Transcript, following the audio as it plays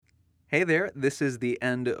Hey there, this is the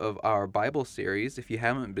end of our Bible series. If you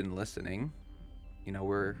haven't been listening,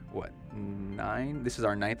 we're, 9? This is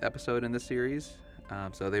our 9th episode in the series.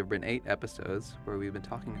 So there have been 8 episodes where we've been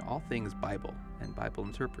talking all things Bible and Bible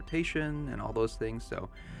interpretation and all those things. So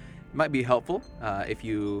it might be helpful if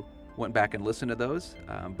you went back and listened to those.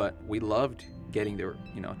 But we loved getting to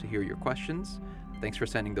hear your questions. Thanks for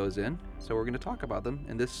sending those in. So we're going to talk about them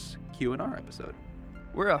in this Q&R episode.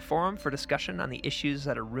 We're a forum for discussion on the issues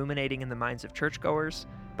that are ruminating in the minds of churchgoers,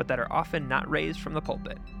 but that are often not raised from the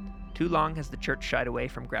pulpit. Too long has the church shied away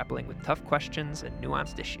from grappling with tough questions and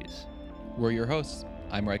nuanced issues. We're your hosts.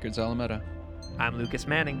 I'm Reichard Zalameta. I'm Lucas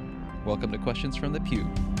Manning. Welcome to Questions from the Pew,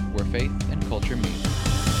 where faith and culture meet.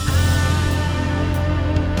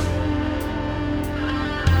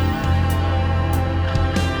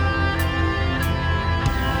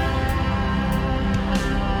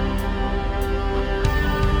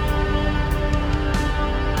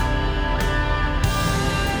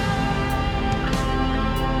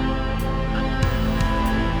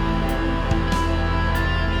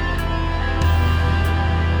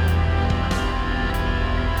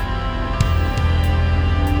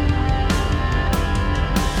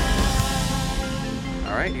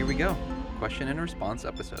 Question and response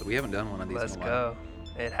episode. We haven't done one of these Let's in a while.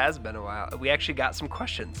 Go. It has been a while. We actually got some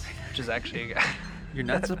questions, which is actually... You're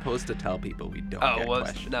not supposed to tell people we don't get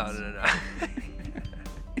questions. No.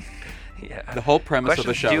 Yeah. The whole premise of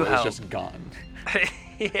the show is help. just gone.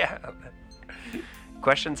 Yeah.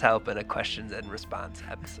 Questions help in a questions and response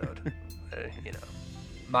episode.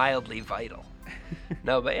 Mildly vital.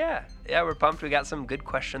 No, but yeah, we're pumped. We got some good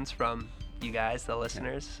questions from you guys, the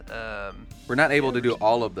listeners. We're not able to do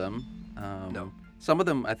all of them. No. Some of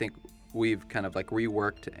them I think we've kind of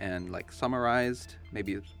reworked and summarized,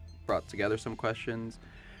 maybe brought together some questions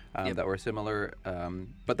that were similar.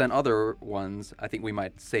 But then other ones I think we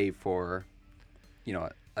might save for,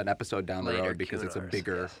 an episode down the road because it's a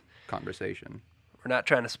bigger conversation. We're not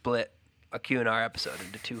trying to split a Q&R episode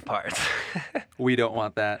into 2 parts. We don't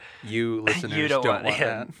want that. You listeners don't want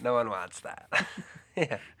that. No one wants that.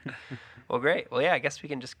 Yeah. Well, great. Well, yeah, I guess we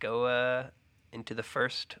can just go into the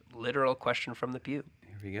first literal question from the pew.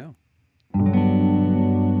 Here we go.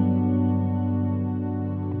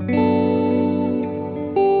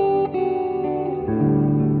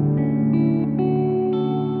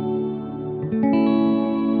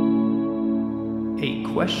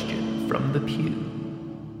 A question from the pew.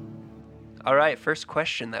 All right, first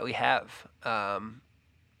question that we have.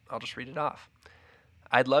 I'll just read it off.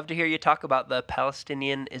 I'd love to hear you talk about the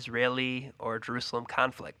Palestinian, Israeli, or Jerusalem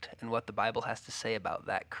conflict and what the Bible has to say about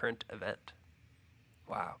that current event.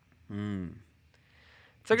 Wow.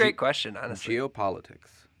 It's a great question, honestly.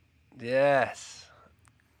 Geopolitics. Yes.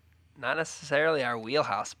 Not necessarily our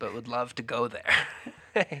wheelhouse, but would love to go there.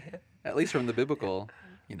 At least from the biblical,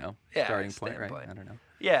 starting point, right? standpoint. I don't know.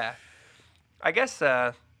 Yeah. I guess,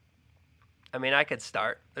 I could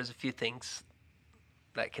start. There's a few things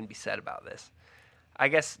that can be said about this. I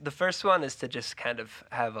guess the first one is to just kind of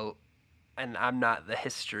have and I'm not the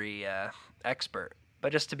history expert,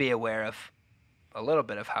 but just to be aware of a little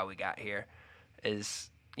bit of how we got here is,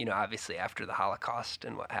 obviously after the Holocaust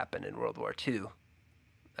and what happened in World War II.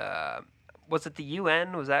 Was it the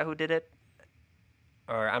UN? Was that who did it?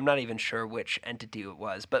 Or I'm not even sure which entity it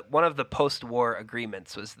was, but one of the post-war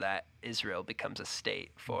agreements was that Israel becomes a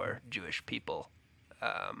state for Jewish people.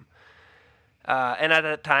 And at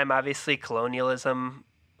that time, obviously, colonialism,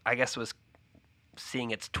 I guess, was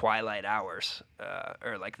seeing its twilight hours,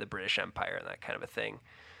 or the British Empire and that kind of a thing.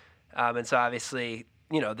 And so obviously,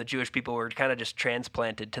 the Jewish people were kind of just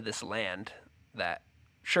transplanted to this land that,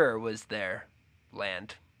 sure, was their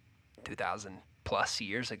land 2,000 plus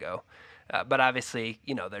years ago. But obviously,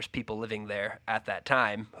 there's people living there at that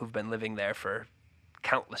time who've been living there for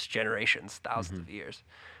countless generations, thousands of years.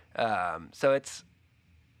 So it's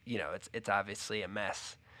obviously a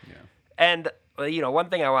mess. Yeah. And, one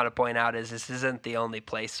thing I want to point out is this isn't the only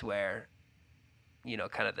place where,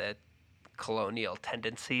 kind of the colonial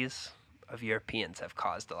tendencies of Europeans have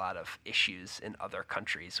caused a lot of issues in other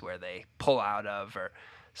countries where they pull out of,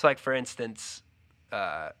 so for instance,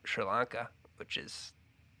 Sri Lanka, which is,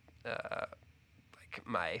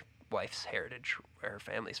 my wife's heritage, where her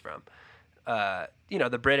family's from.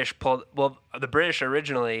 The British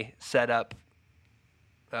originally set up,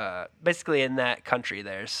 basically in that country,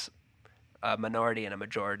 there's a minority and a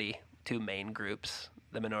majority, 2 main groups.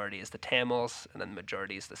 The minority is the Tamils, and then the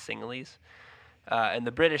majority is the Sinhalese. And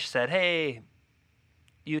the British said, hey,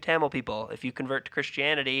 you Tamil people, if you convert to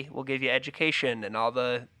Christianity, we'll give you education and all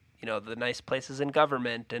the, the nice places in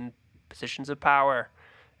government and positions of power.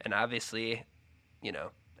 And obviously,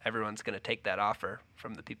 everyone's going to take that offer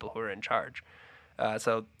from the people who are in charge.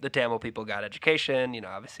 So the Tamil people got education,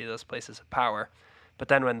 obviously those places of power. But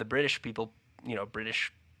then when the British people,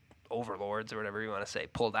 British overlords or whatever you want to say,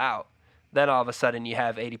 pulled out, then all of a sudden you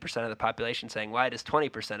have 80% of the population saying, why does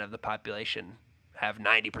 20% of the population have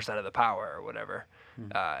 90% of the power or whatever?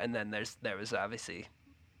 And then there was obviously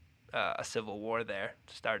a civil war there,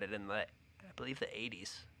 started in I believe the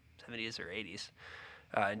 80s, 70s or 80s,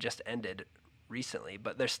 and just ended recently.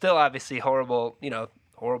 But there's still obviously horrible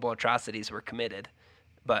atrocities were committed,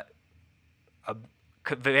 but a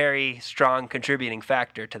very strong contributing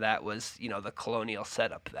factor to that was, the colonial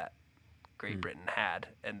setup that Great Britain had,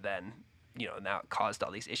 and then, now it caused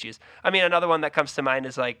all these issues. I mean, another one that comes to mind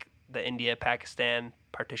is like the India-Pakistan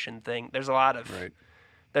partition thing. There's a lot of,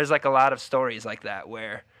 there's like a lot of stories like that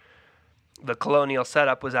where the colonial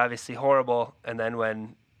setup was obviously horrible, and then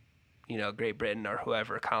when, Great Britain or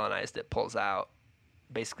whoever colonized it pulls out,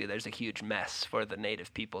 basically there's a huge mess for the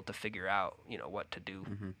native people to figure out, what to do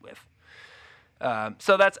with.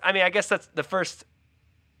 So I guess that's the first,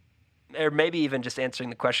 or maybe even just answering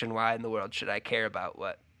the question, why in the world should I care about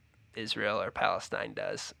what Israel or Palestine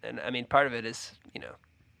does? And I mean, part of it is,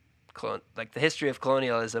 like the history of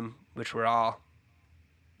colonialism, which we're all,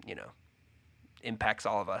 impacts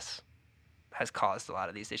all of us, has caused a lot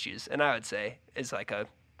of these issues. And I would say is like a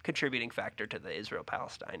contributing factor to the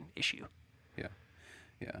Israel-Palestine issue.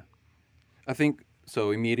 Yeah. I think,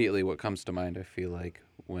 so immediately what comes to mind, I feel like,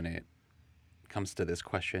 when it comes to this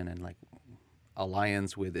question and like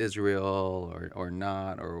alliance with Israel or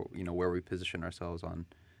not, or, where we position ourselves on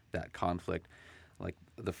that conflict, like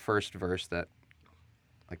the first verse that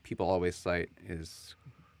like people always cite is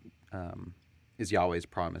Yahweh's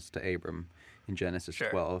promise to Abram in Genesis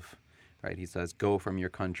 12, right? He says, "Go from your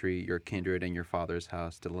country, your kindred, and your father's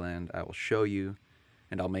house to the land I will show you,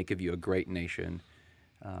 and I'll make of you a great nation."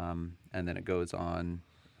 And then it goes on,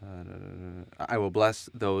 "I will bless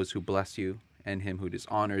those who bless you, and him who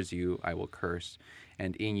dishonors you I will curse,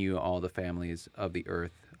 and in you all the families of the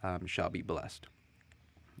earth shall be blessed."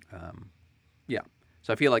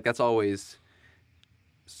 So I feel like that's always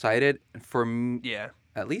cited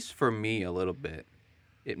at least for me a little bit.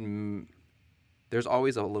 There's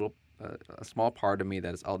always a small part of me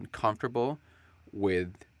that is uncomfortable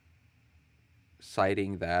with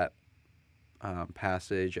citing that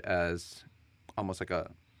passage as almost like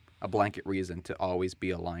a blanket reason to always be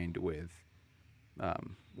aligned with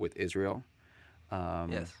Israel.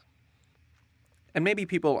 Yes. And maybe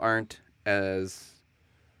people aren't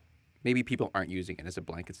using it as a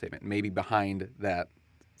blanket statement. Maybe behind that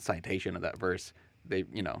citation of that verse,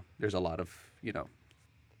 there's a lot of,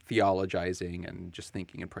 theologizing and just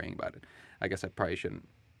thinking and praying about it. I guess I probably shouldn't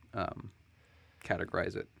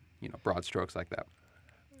categorize it, broad strokes like that.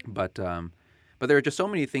 But there are just so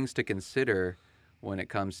many things to consider when it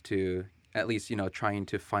comes to at least, trying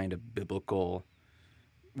to find a biblical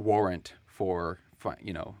warrant for,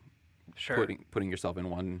 putting yourself in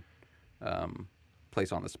one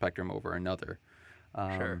place on the spectrum over another.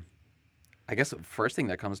 I guess the first thing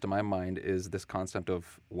that comes to my mind is this concept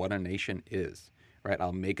of what a nation is, right?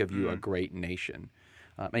 I'll make of you a great nation.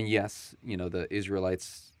 And yes, the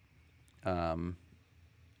Israelites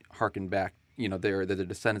harken back, they're the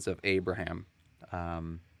descendants of Abraham.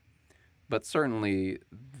 But certainly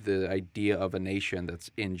the idea of a nation that's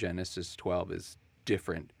in Genesis 12 is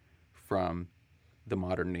different from the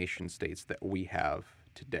modern nation states that we have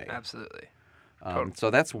today. Absolutely. So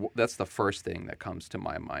that's the first thing that comes to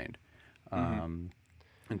my mind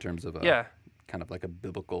in terms of kind of like a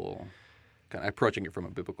biblical, kind of approaching it from a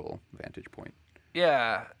biblical vantage point.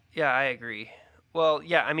 Yeah, I agree. Well,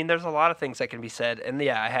 yeah, I mean, there's a lot of things that can be said, and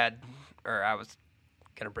I was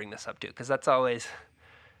going to bring this up too, because that's always,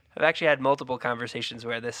 I've actually had multiple conversations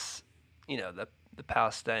where this, the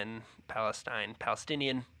Palestinian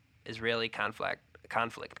Israeli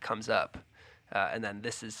conflict comes up, and then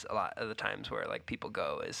this is a lot of the times where like people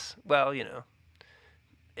go is, well,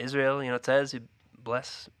 Israel, it says you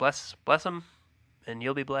bless them, and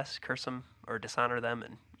you'll be blessed. Curse them or dishonor them,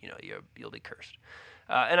 and you'll be cursed.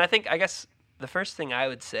 And I guess the first thing I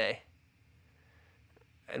would say,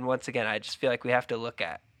 and once again, I just feel like we have to look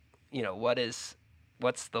at,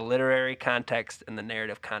 what's the literary context and the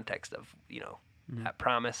narrative context of, that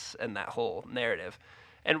promise and that whole narrative.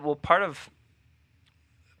 And well, part of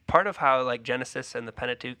how like Genesis and the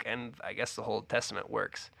Pentateuch and I guess the whole Testament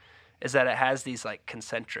works is that it has these like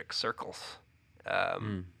concentric circles.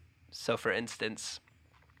 So for instance,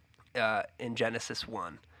 in Genesis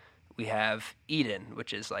 1, we have Eden,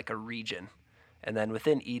 which is like a region. And then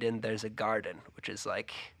within Eden, there's a garden, which is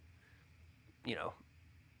like,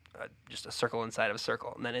 just a circle inside of a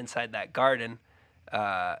circle, and then inside that garden,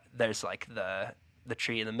 there's like the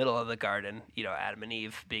tree in the middle of the garden. Adam and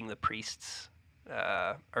Eve being the priests,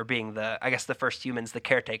 or being the first humans, the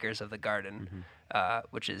caretakers of the garden,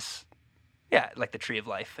 which is like the tree of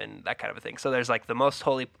life and that kind of a thing. So there's like the most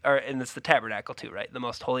holy, and it's the tabernacle too, right? The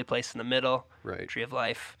most holy place in the middle, Right. tree of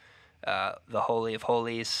life, the holy of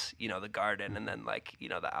holies, the garden, and then like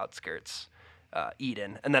the outskirts,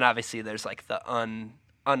 Eden, and then obviously there's like the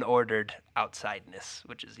unordered outsideness,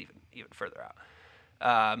 which is even further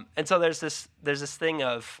out. And so there's this thing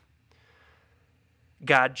of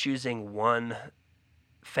God choosing one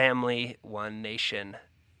family, one nation,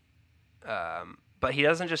 but he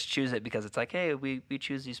doesn't just choose it because it's like, hey, we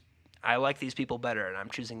choose these. I like these people better, and I'm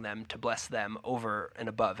choosing them to bless them over and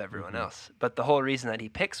above everyone else. But the whole reason that he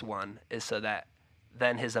picks one is so that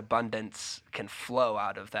then his abundance can flow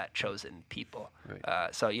out of that chosen people.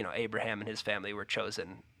 Right. So, Abraham and his family were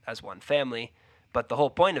chosen as one family, but the whole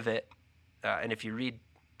point of it, and if you read,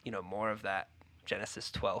 more of that Genesis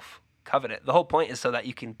 12 covenant, the whole point is so that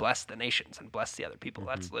you can bless the nations and bless the other people.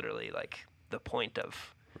 That's literally like the point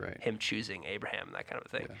of Right. him choosing Abraham and that kind of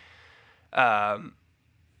a thing. Yeah.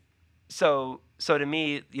 So to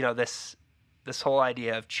me, this whole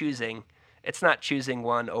idea of choosing, it's not choosing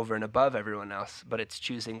one over and above everyone else, but it's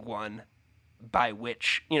choosing one by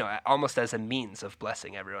which, almost as a means of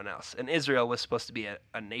blessing everyone else. And Israel was supposed to be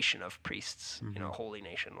a nation of priests, a holy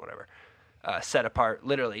nation, whatever, set apart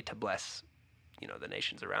literally to bless, the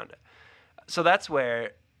nations around it. So that's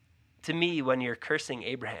where, to me, when you're cursing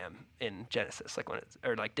Abraham in Genesis, like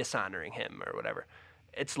or like dishonoring him or whatever,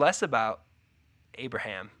 it's less about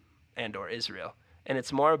Abraham and or Israel, and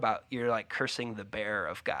it's more about you're like cursing the bearer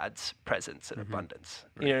of God's presence and abundance.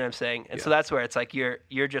 Right. You know what I'm saying? And so that's where it's like you're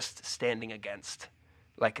just standing against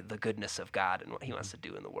like the goodness of God and what he wants to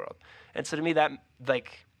do in the world. And so to me, that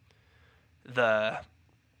like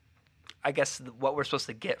what we're supposed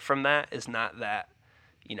to get from that is not that,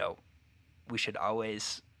 we should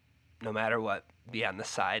always, no matter what, be on the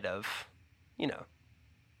side of,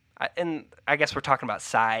 and I guess we're talking about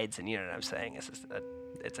sides, and you know what I'm saying?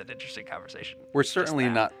 It's an interesting conversation. We're certainly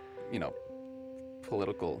not,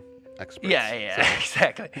 political experts. Yeah, so.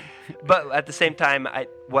 exactly. But at the same time,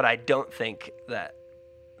 what I don't think that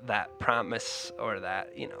promise or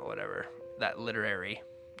that, whatever that literary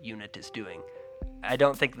unit is doing, I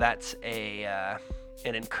don't think that's an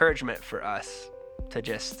encouragement for us to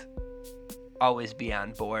just always be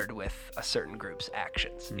on board with a certain group's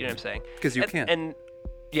actions. You know what I'm saying? Because you can't. And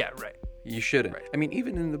yeah, right. You shouldn't. Right. I mean,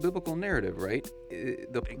 even in the biblical narrative, right?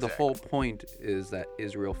 The whole point is that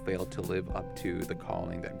Israel failed to live up to the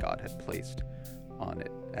calling that God had placed on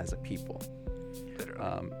it as a people.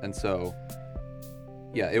 Literally. And so,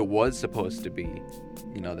 it was supposed to be,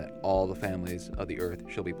 that all the families of the earth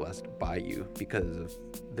shall be blessed by you because of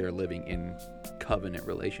their living in covenant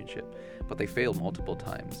relationship. But they failed multiple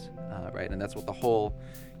times, right? And that's what the whole,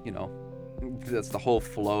 that's the whole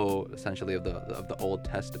flow essentially of the Old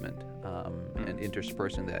Testament, and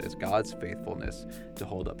interspersing that is God's faithfulness to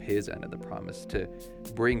hold up his end of the promise, to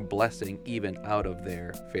bring blessing even out of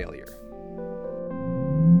their failure.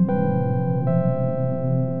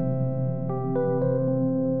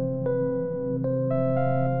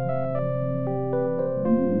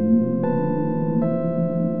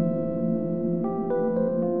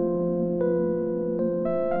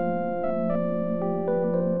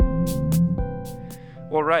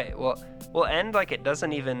 Well, right. Well, and like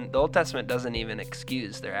the Old Testament doesn't even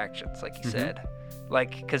excuse their actions, like you said.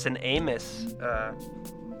 Like, because in Amos, I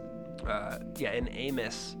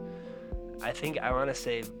think I want to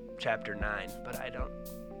say chapter 9, but I don't.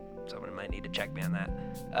 Someone might need to check me on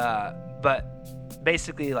that. But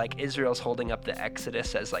basically, like, Israel's holding up the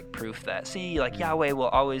Exodus as like proof that, see, like, Yahweh will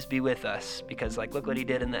always be with us because, like, look what he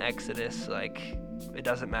did in the Exodus. Like, it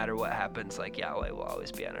doesn't matter what happens, like, Yahweh will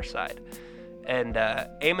always be on our side. And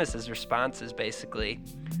Amos's response is basically,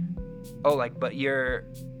 but you're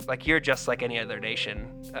just like any other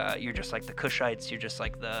nation. You're just like the Cushites. You're just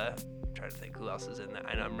like I'm trying to think who else is in that.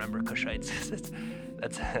 I don't remember Cushites.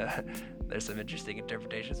 There's some interesting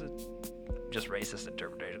interpretations. Just racist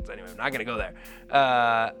interpretations. Anyway, I'm not gonna go there.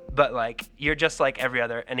 But like you're just like every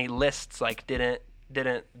other. And he lists like didn't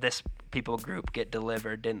this people group get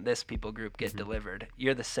delivered? Didn't this people group get delivered?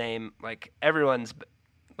 You're the same. Like everyone's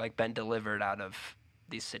like been delivered out of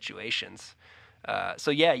these situations. So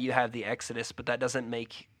you have the Exodus, but that doesn't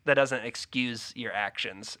excuse your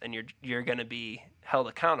actions, and you're going to be held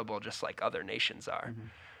accountable just like other nations are.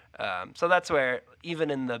 So that's where even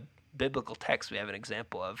in the biblical text we have an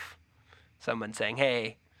example of someone saying,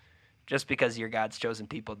 hey, just because you're God's chosen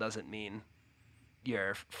people doesn't mean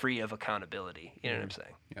you're free of accountability. You know what I'm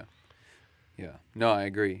saying? Yeah. No, I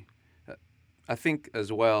agree. I think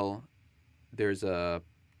as well, there's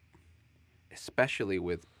especially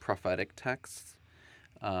with prophetic texts,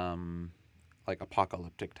 like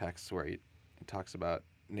apocalyptic texts where it talks about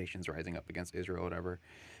nations rising up against Israel or whatever.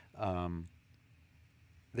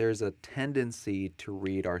 There's a tendency to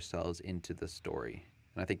read ourselves into the story.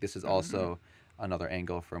 And I think this is also another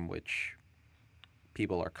angle from which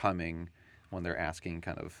people are coming when they're asking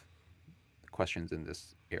kind of questions in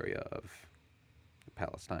this area of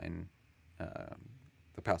Palestine,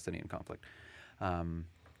 the Palestinian conflict.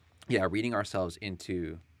 Reading ourselves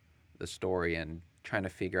into the story and trying to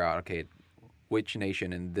figure out, okay, which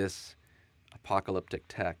nation in this apocalyptic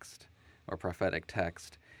text or prophetic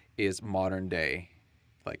text is modern day.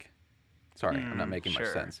 I'm not making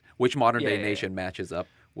much sense. Which modern day nation matches up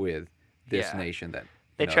with this nation that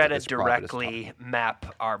they try to directly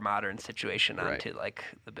map our modern situation onto like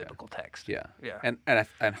the biblical text. Yeah.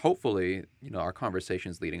 And hopefully, our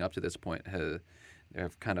conversations leading up to this point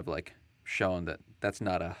have kind of like shown that that's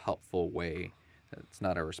not a helpful way. It's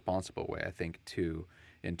not a responsible way, I think, to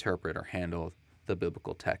interpret or handle the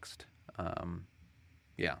biblical text. I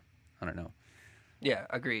don't know. Yeah,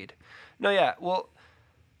 agreed. No, yeah. Well,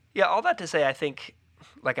 yeah, all that to say, I think,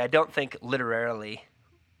 I don't think literally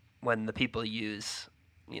when the people use,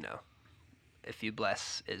 if you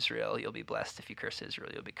bless Israel, you'll be blessed. If you curse Israel,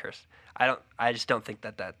 you'll be cursed. I just don't think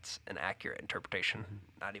that that's an accurate interpretation.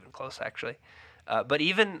 Not even close, actually. But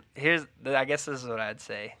even I guess this is what I'd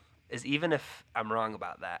say, is even if I'm wrong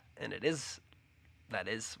about that, and that is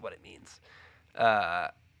what it means, I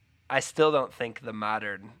still don't think the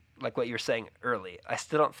modern, like what you were saying early, I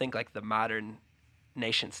still don't think like the modern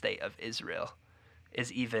nation state of Israel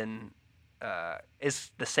is even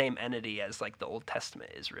is the same entity as like the Old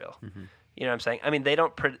Testament Israel. You know what I'm saying? I mean,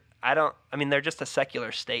 they're just a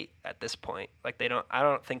secular state at this point. I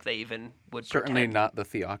don't think they even would certainly not the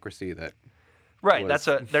theocracy that. Right.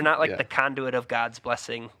 They're not like the conduit of God's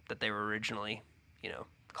blessing that they were originally,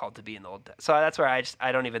 called to be in the Old Testament. So that's where I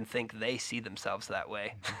don't even think they see themselves that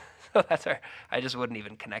way. So that's where I just wouldn't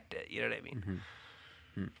even connect it. You know what I mean?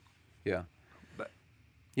 Yeah. But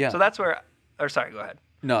yeah. So that's where. Or sorry, go ahead.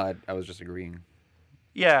 No, I was just agreeing.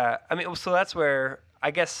 Yeah, I mean, so that's where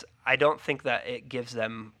I guess I don't think that it gives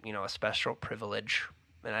them, a special privilege,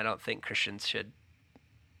 and I don't think Christians should,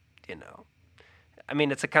 I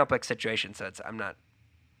mean, it's a complex situation, so I'm not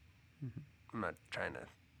trying to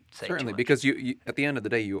say certainly too much. Because you at the end of the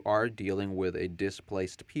day you are dealing with a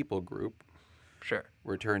displaced people group, sure,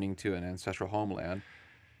 returning to an ancestral homeland,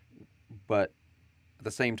 but at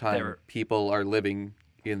the same time people are living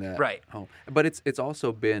in that home. But it's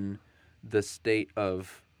also been the state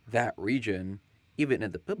of that region even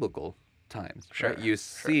in the biblical times. Sure, right? You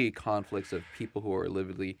see conflicts of people who are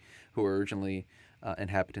originally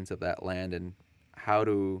inhabitants of that land, and how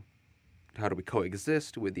do we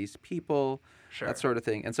coexist with these people, that sort of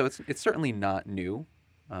thing. And so it's certainly not new.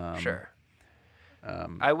 One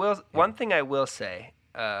thing I will say,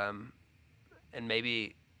 and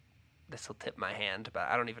maybe this will tip my hand, but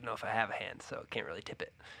I don't even know if I have a hand, so I can't really tip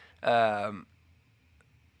it. But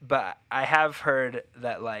I have heard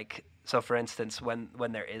that, so for instance,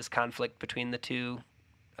 when there is conflict between the two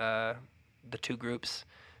groups,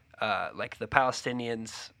 like the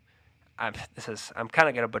Palestinians, I'm kind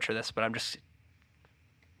of gonna butcher this, but I'm just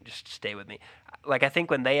stay with me. I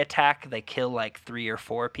think when they attack, they kill 3 or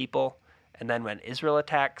 4 people, and then when Israel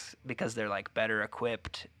attacks, because they're better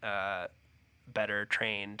equipped, better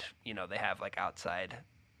trained, they have outside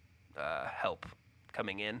help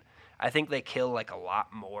coming in, I think they kill a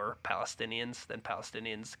lot more Palestinians than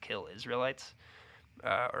Palestinians kill Israelites,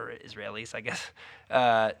 or Israelis, I guess.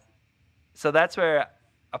 So that's where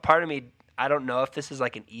a part of me, I don't know if this is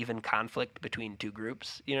an even conflict between two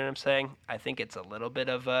groups. You know what I'm saying? I think it's a little bit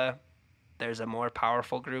of there's a more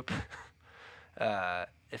powerful group,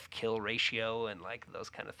 if kill ratio and those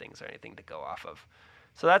kind of things are anything to go off of.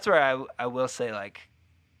 So that's where I will say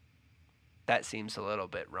that seems a little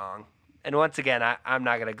bit wrong. And once again, I'm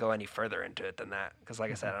not going to go any further into it than that because,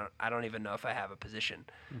 like I said, I don't even know if I have a position.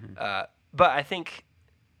 But I think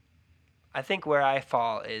where I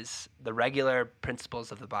fall is the regular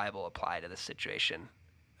principles of the Bible apply to this situation,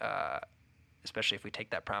 especially if we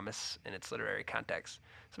take that promise in its literary context.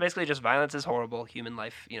 So basically, just violence is horrible. Human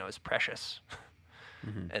life, is precious,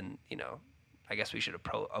 and I guess we should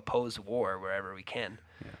oppose war wherever we can.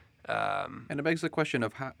 Yeah. And it begs the question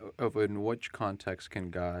of in which context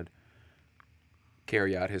can God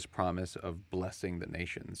carry out his promise of blessing the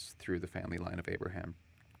nations through the family line of Abraham?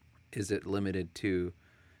 Is it limited to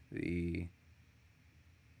the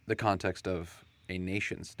context of a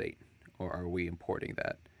nation state, or are we importing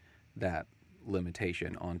that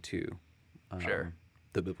limitation onto Sure.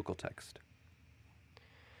 the biblical text?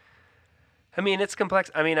 I mean, it's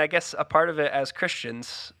complex. I mean, I guess a part of it as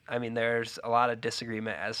Christians, I mean, there's a lot of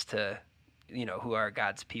disagreement as to, who are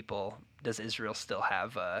God's people. Does Israel still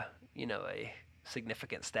have a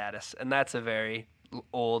significant status? And that's a very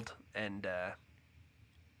old and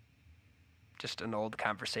just an old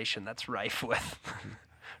conversation that's rife with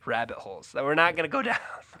rabbit holes that we're not going to go down.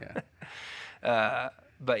 Yeah.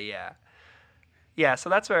 But yeah. Yeah, so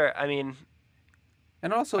that's where, I mean,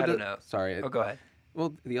 And also, I don't know. Sorry. Oh, go ahead.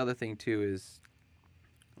 Well, the other thing too is,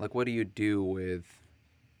 like, what do you do with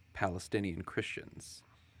Palestinian Christians?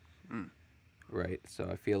 Right. So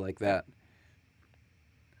I feel like that.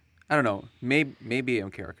 I don't know. Maybe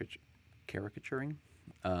I'm caricaturing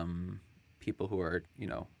people who are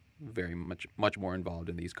very much more involved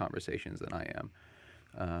in these conversations than I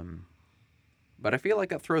am. But I feel like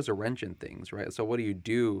that throws a wrench in things, right? So what do you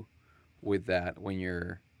do with that when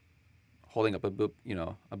you're holding up a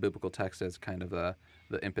biblical text as kind of the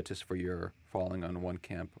impetus for your falling on one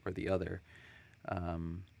camp or the other,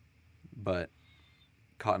 but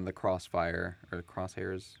caught in the crossfire or the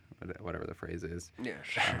crosshairs, whatever the phrase is. Yeah,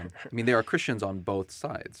 sure. I mean, there are Christians on both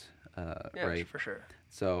sides, Yeah, right? for sure.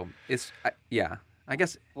 So it's I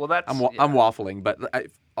guess Well, that's I'm waffling, but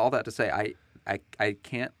all that to say,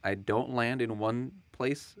 I don't land in one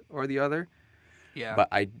place or the other. Yeah.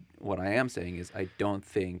 But what I am saying is I don't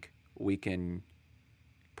think we can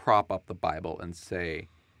prop up the Bible and say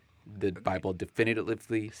the Bible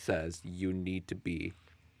definitively says you need to be,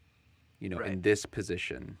 Right. in this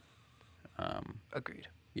position. Agreed.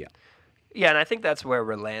 Yeah. Yeah, and I think that's where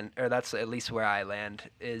that's at least where I land,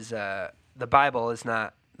 is the Bible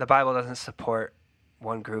doesn't support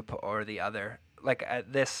one group or the other. Like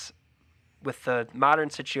with the modern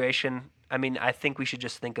situation, I mean, I think we should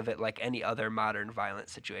just think of it like any other modern violent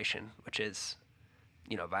situation, which is,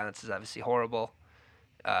 violence is obviously horrible.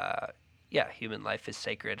 Human life is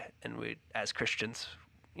sacred, and we, as Christians,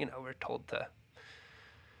 we're told to,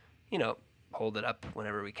 hold it up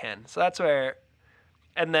whenever we can. So that's where,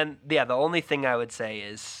 and then, the only thing I would say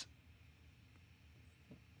is,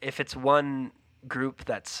 if it's one group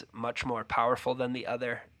that's much more powerful than the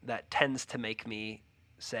other, that tends to make me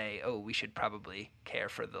say, oh, we should probably care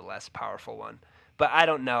for the less powerful one. But I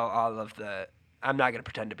don't know I'm not going to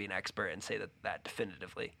pretend to be an expert and say that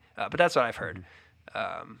definitively. But that's what I've heard.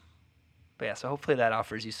 But yeah, so hopefully that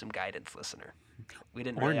offers you some guidance, listener. We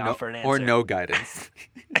didn't really offer an answer. Or no guidance.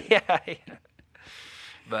 yeah.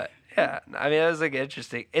 But yeah, I mean,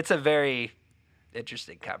 it's a very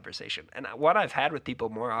interesting conversation. And one I've had with people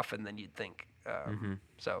more often than you'd think.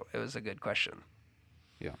 So it was a good question.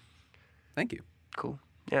 Yeah. Thank you. Cool.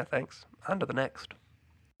 Yeah, thanks. On to the next.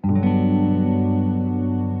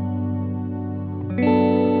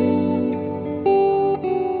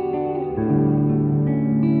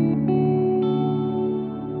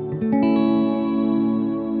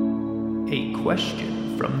 A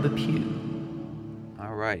question from the pew.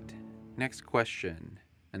 All right. Next question.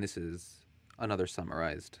 And this is another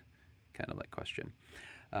summarized kind of like question.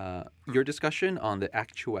 Your discussion on the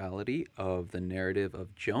actuality of the narrative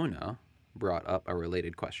of Jonah brought up a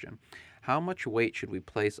related question. How much weight should we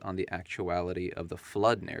place on the actuality of the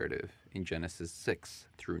flood narrative in Genesis 6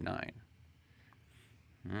 through 9?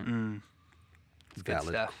 Good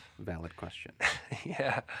stuff. Valid question.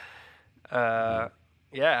 Yeah.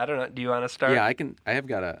 Yeah, I don't know. Do you want to start? Yeah, I've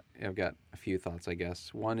got a few thoughts, I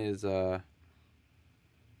guess. One is I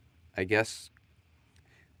guess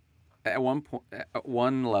at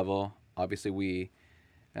one level, obviously we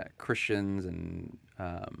Christians and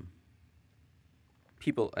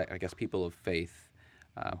people of faith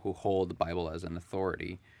who hold the Bible as an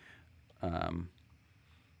authority,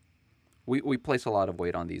 we place a lot of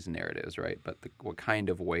weight on these narratives, right? But what kind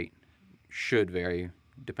of weight should vary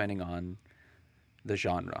depending on the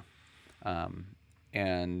genre.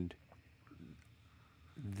 And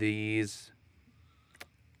these,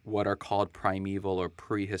 what are called primeval or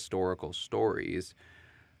prehistorical stories,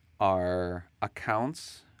 are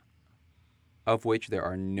accounts of which there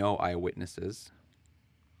are no eyewitnesses.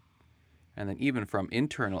 And then even from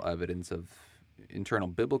internal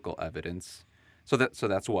biblical evidence, so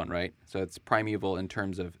that's one, right? So it's primeval in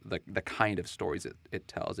terms of the kind of stories it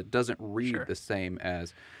tells. It doesn't read Sure. the same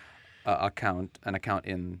as an account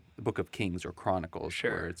in the Book of Kings or Chronicles,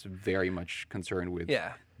 Sure. where it's very much concerned with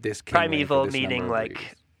Yeah. this king Primeval this meaning number of like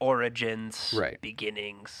years. origins, Right.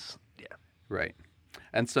 beginnings. Yeah. Right.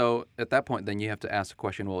 And so at that point, then you have to ask the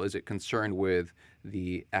question, well, is it concerned with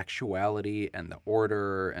the actuality and the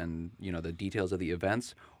order and, the details of the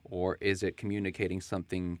events? or is it communicating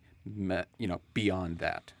something beyond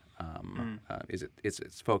that? Is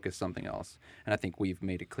its focus something else? And I think we've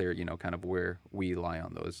made it clear, kind of where we lie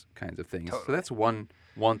on those kinds of things. Totally. So that's one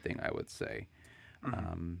thing I would say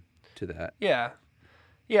to that. Yeah.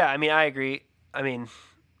 I mean, I agree. I mean,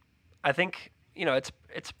 I think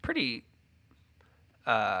it's pretty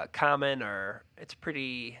common, or it's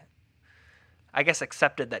pretty, I guess,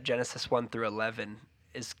 accepted that Genesis 1 through 11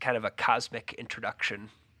 is kind of a cosmic introduction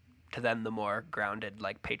to then the more grounded,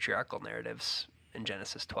 like, patriarchal narratives in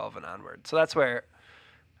Genesis 12 and onward. So that's where,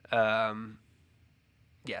 so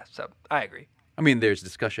I agree. I mean, there's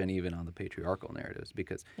discussion even on the patriarchal narratives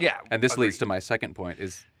because, and this leads to my second point,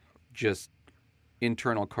 is just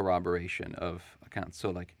internal corroboration of accounts. So,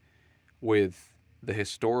 like, with the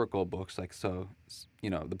historical books, like, so,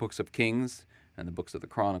 the books of Kings and the books of the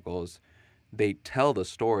Chronicles, they tell the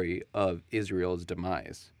story of Israel's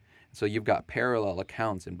demise. So you've got parallel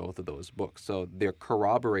accounts in both of those books. So they're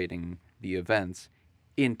corroborating the events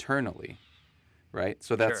internally, right?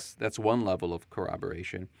 So that's one level of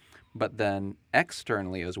corroboration. But then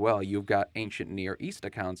externally as well, you've got ancient Near East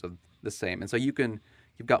accounts of the same. And so you've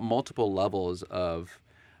got multiple levels of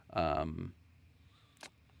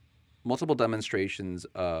multiple demonstrations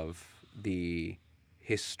of the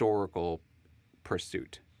historical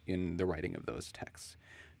pursuit in the writing of those texts.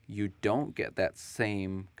 You don't get that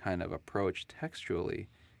same kind of approach textually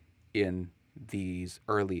in these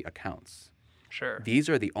early accounts. Sure. These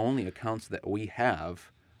are the only accounts that we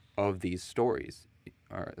have of these stories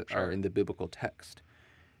are in the biblical text.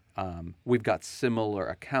 We've got similar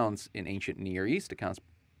accounts in ancient Near East accounts,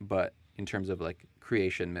 but in terms of, like,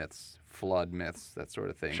 creation myths, flood myths, that sort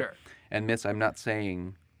of thing. Sure. And myths, I'm not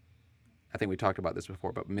saying, I think we talked about this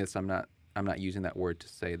before, but myths, I'm not using that word to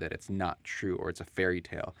say that it's not true or it's a fairy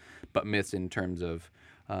tale, but myths in terms of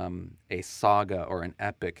a saga or an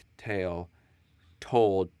epic tale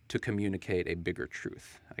told to communicate a bigger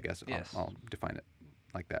truth. I guess I'll define it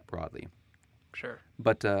like that broadly. Sure.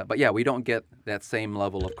 But yeah, we don't get that same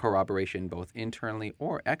level of corroboration both internally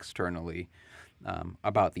or externally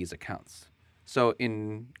about these accounts. So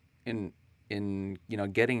in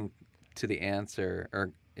getting to the answer,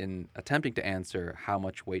 or in attempting to answer how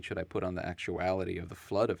much weight should I put on the actuality of the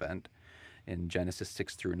flood event in Genesis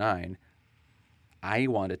 6 through 9, I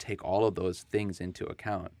want to take all of those things into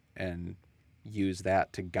account and use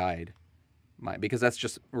that to guide because that's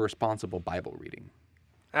just responsible Bible reading.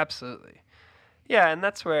 Absolutely. Yeah, and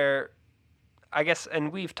that's where, I guess,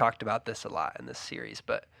 and we've talked about this a lot in this series,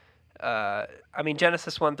 but I mean,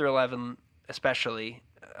 Genesis 1 through 11 especially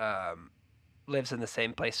lives in the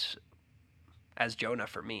same place as Jonah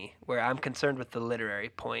for me, where I'm concerned with the literary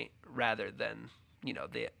point rather than,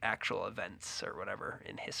 the actual events or whatever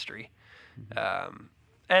in history. Mm-hmm.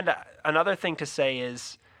 And another thing to say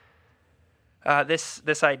is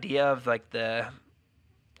this idea of, like, a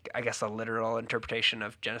literal interpretation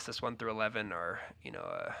of Genesis 1 through 11, or,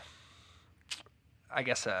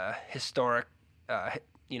 a historic, a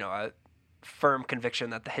firm conviction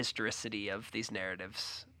that the historicity of these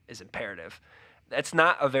narratives is imperative. It's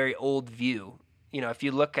not a very old view. If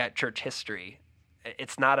you look at church history,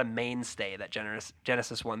 it's not a mainstay that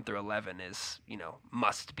Genesis 1 through 11 is,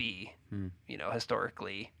 must be,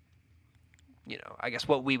 historically, I guess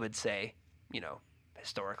what we would say,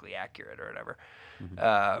 historically accurate or whatever.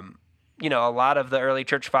 Mm-hmm. A lot of the early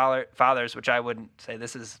church fathers, which I wouldn't say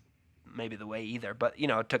this is maybe the way either, but,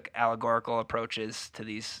 took allegorical approaches to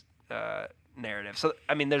these narratives. So,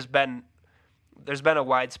 I mean, there's been a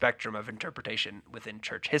wide spectrum of interpretation within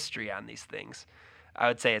church history on these things. I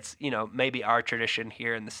would say it's, maybe our tradition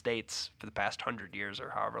here in the States for the past 100 years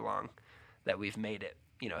or however long that we've made it,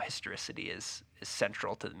 historicity is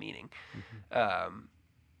central to the meaning. Mm-hmm.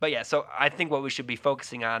 But yeah, so I think what we should be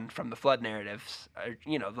focusing on from the flood narratives are,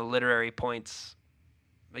 the literary points.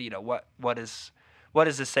 What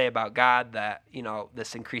does this say about God that,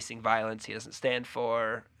 this increasing violence he doesn't stand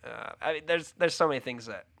for? I mean, there's so many things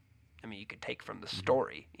that, you could take from the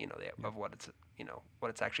story, of what it's, what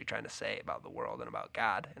it's actually trying to say about the world and about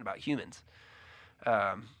God and about humans.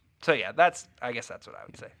 So yeah, I guess that's what I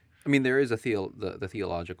would say. I mean, there is the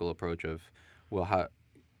theological approach of, well, how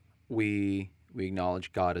we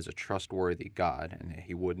acknowledge God as a trustworthy God and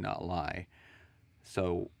he would not lie.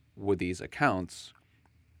 So with these accounts,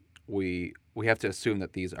 we have to assume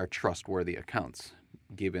that these are trustworthy accounts,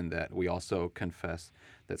 given that we also confess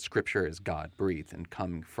that Scripture is God-breathed and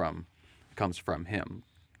comes from Him.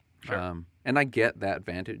 Sure. And I get that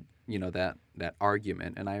vantage, that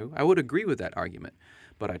argument, and I would agree with that argument,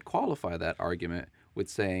 but I'd qualify that argument with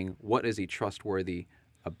saying, what is He trustworthy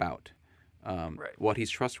about? Right. What He's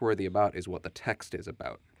trustworthy about is what the text is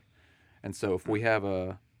about. And so if we have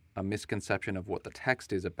a misconception of what the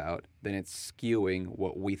text is about, then it's skewing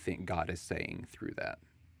what we think God is saying through that.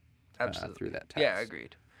 Absolutely. Through that text. Yeah,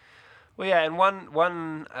 agreed. Well, yeah, and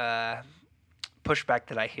one pushback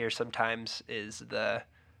that I hear sometimes is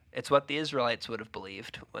it's what the Israelites would have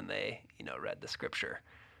believed when they, read the scripture.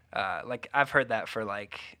 Like I've heard that for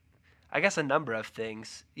I guess a number of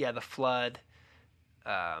things. Yeah, the flood.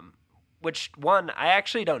 Which one I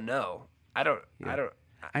actually don't know. I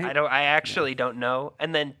actually don't know.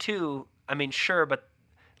 And then two, I mean, sure, but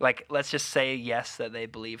let's just say yes, that they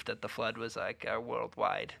believed that the flood was a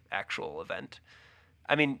worldwide actual event.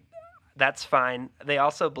 I mean, that's fine. They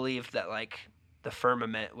also believed that the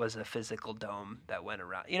firmament was a physical dome that went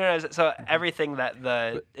around. So everything that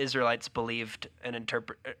the Israelites believed and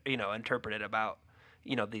interpreted about,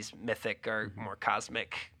 these mythic or more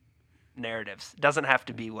cosmic narratives doesn't have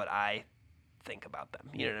to be what I think about them.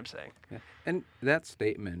 You know what I'm saying? Yeah. And that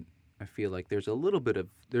statement, I feel like there's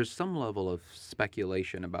some level of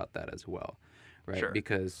speculation about that as well, right? Sure.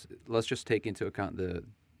 Because let's just take into account the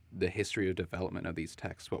history of development of these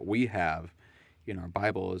texts. What we have in our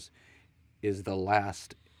Bible is the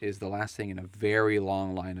last thing in a very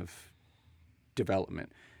long line of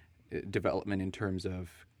development in terms of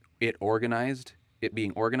it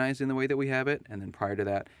being organized in the way that we have it, and then prior to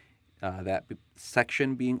that, that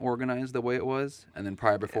section being organized the way it was, and then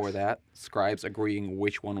before that, scribes agreeing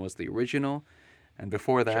which one was the original, and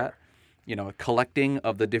before that, a collecting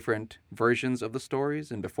of the different versions of the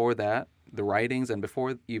stories, and before that, the writings, and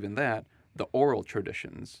before even that, the oral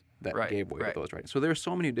traditions that gave way to those writings. So there are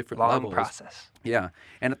so many different levels. Long process. Yeah,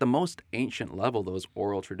 and at the most ancient level, those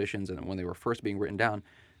oral traditions, and when they were first being written down,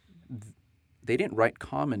 they didn't write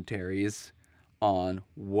commentaries on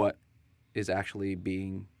what is actually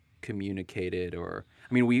being communicated. Or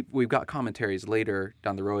I mean, we've got commentaries later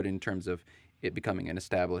down the road in terms of it becoming an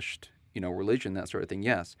established religion, that sort of thing.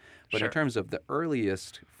 Yes, but in terms of the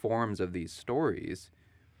earliest forms of these stories,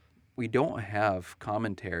 we don't have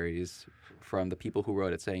commentaries from the people who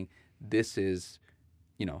wrote it saying this is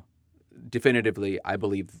definitively I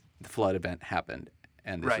believe the flood event happened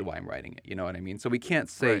and this is why I'm writing it. You know what I mean? So we can't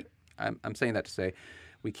say I'm saying that to say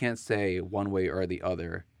we can't say one way or the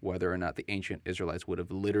other whether or not the ancient Israelites would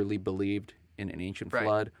have literally believed in an ancient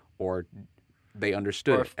flood or they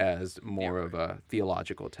understood it as more of a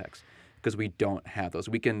theological text, because we don't have those.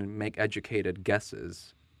 We can make educated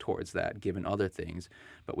guesses towards that given other things,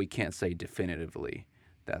 but we can't say definitively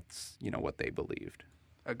that's what they believed.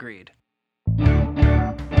 Agreed. In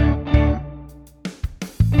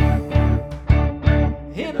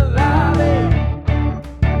the valley.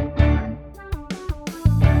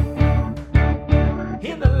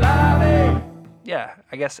 In the valley. Yeah,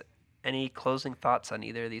 I guess any closing thoughts on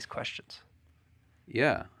either of these questions?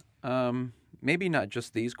 Yeah. Maybe not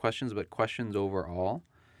just these questions, but questions overall.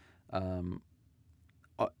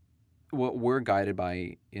 What we're guided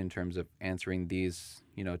by in terms of answering these,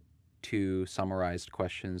 two summarized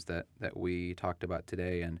questions that we talked about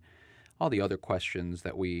today, and all the other questions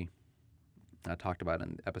that we talked about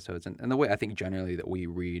in episodes, and the way I think generally that we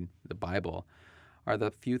read the Bible are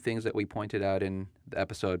the few things that we pointed out in the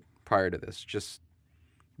episode prior to this, just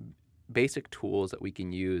basic tools that we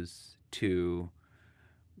can use to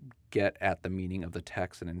get at the meaning of the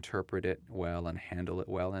text and interpret it well and handle it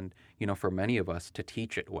well, and for many of us to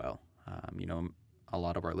teach it well. A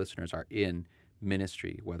lot of our listeners are in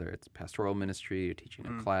ministry, whether it's pastoral ministry or teaching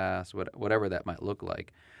a class, whatever that might look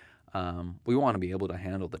like. We want to be able to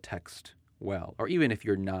handle the text well, or even if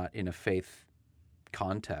you're not in a faith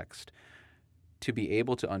context, to be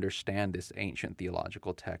able to understand this ancient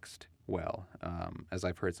theological text well. As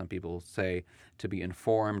I've heard some people say, to be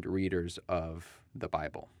informed readers of the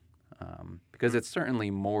Bible, because it's certainly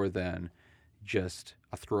more than just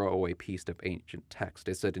a throwaway piece of ancient text.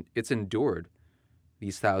 It's endured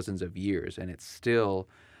these thousands of years, and it still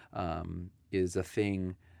is a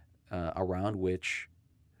thing around which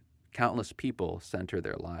countless people center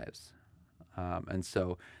their lives. And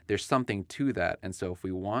so there's something to that. And so if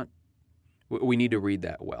we need to read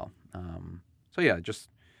that well.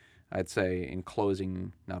 I'd say in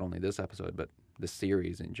closing, not only this episode, but the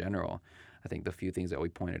series in general, I think the few things that we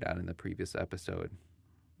pointed out in the previous episode,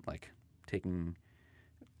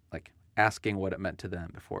 asking what it meant to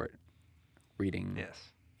them before reading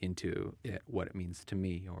into it, what it means to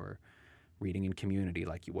me, or reading in community,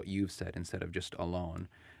 like what you've said, instead of just alone.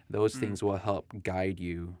 Those things will help guide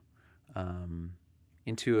you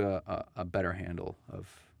into a better handle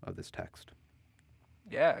of this text.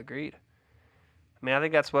 Yeah, agreed. I mean, I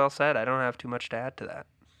think that's well said. I don't have too much to add to that.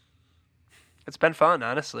 It's been fun,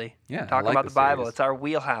 honestly. Yeah, talking about the Bible. It's our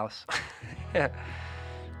wheelhouse.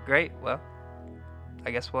 Great. Well,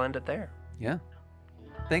 I guess we'll end it there. Yeah.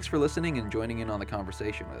 Thanks for listening and joining in on the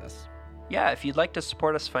conversation with us. Yeah, if you'd like to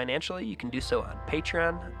support us financially, you can do so on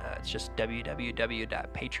Patreon. It's just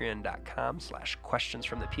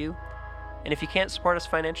www.patreon.com/questionsfromthepew. And if you can't support us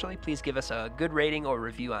financially, please give us a good rating or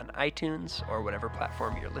review on iTunes or whatever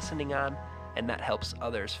platform you're listening on, and that helps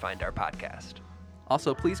others find our podcast.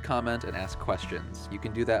 Also, please comment and ask questions. You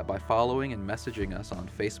can do that by following and messaging us on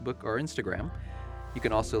Facebook or Instagram. You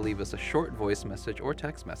can also leave us a short voice message or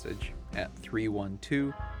text message at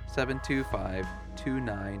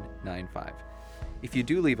 312-725-2995. If you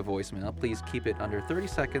do leave a voicemail, please keep it under 30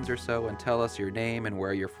 seconds or so and tell us your name and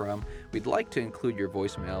where you're from. We'd like to include your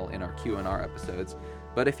voicemail in our Q&R episodes,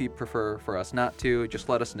 but if you prefer for us not to, just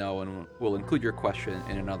let us know and we'll include your question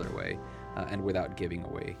in another way and without giving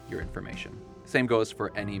away your information. Same goes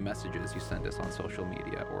for any messages you send us on social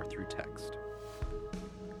media or through text.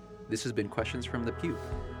 This has been Questions from the Pew,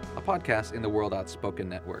 a podcast in the World Outspoken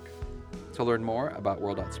Network. To learn more about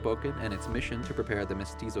World Outspoken and its mission to prepare the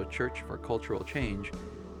Mestizo Church for cultural change,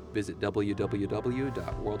 visit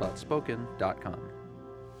www.worldoutspoken.com.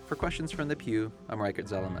 For Questions from the Pew, I'm Reichert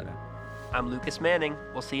Zalameda. I'm Lucas Manning.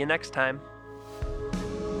 We'll see you next time.